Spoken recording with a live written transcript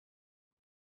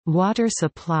Water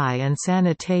supply and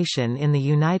sanitation in the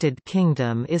United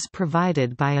Kingdom is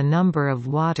provided by a number of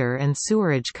water and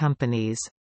sewerage companies.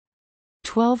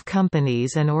 12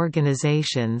 companies and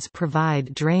organisations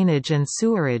provide drainage and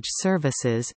sewerage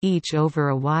services, each over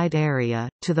a wide area,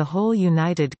 to the whole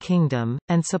United Kingdom,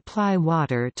 and supply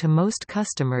water to most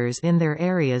customers in their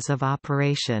areas of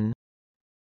operation.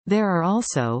 There are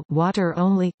also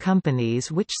water-only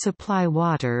companies which supply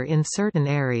water in certain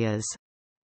areas.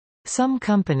 Some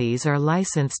companies are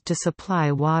licensed to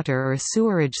supply water or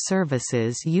sewerage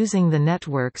services using the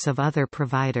networks of other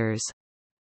providers.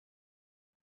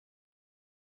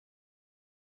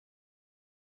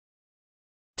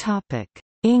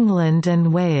 England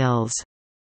and Wales.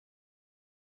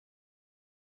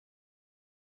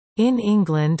 In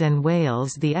England and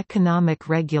Wales, the economic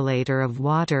regulator of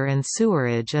water and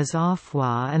sewerage is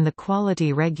Ofwat and the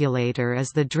quality regulator is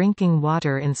the Drinking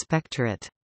Water Inspectorate.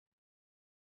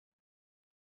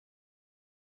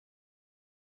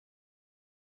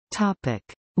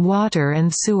 Water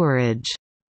and sewerage.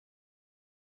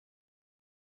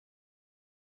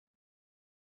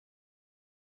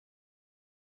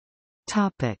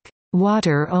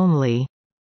 Water only.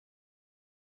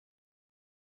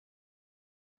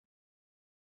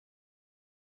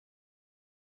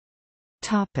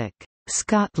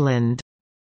 Scotland.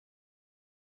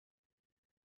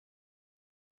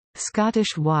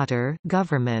 Scottish Water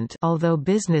Government, although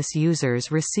business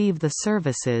users receive the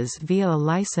services via a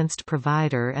licensed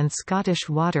provider and Scottish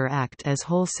Water act as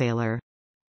wholesaler.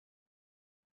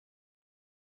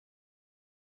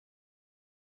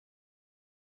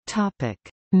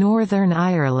 Northern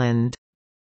Ireland.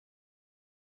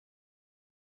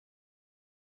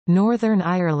 Northern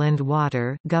Ireland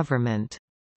Water Government.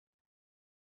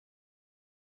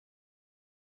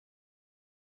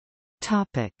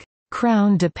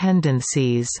 Crown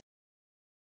dependencies.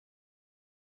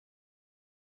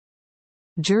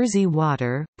 Jersey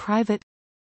Water private.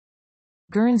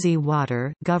 Guernsey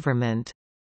Water Government.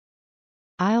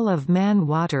 Isle of Man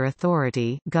Water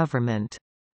Authority Government.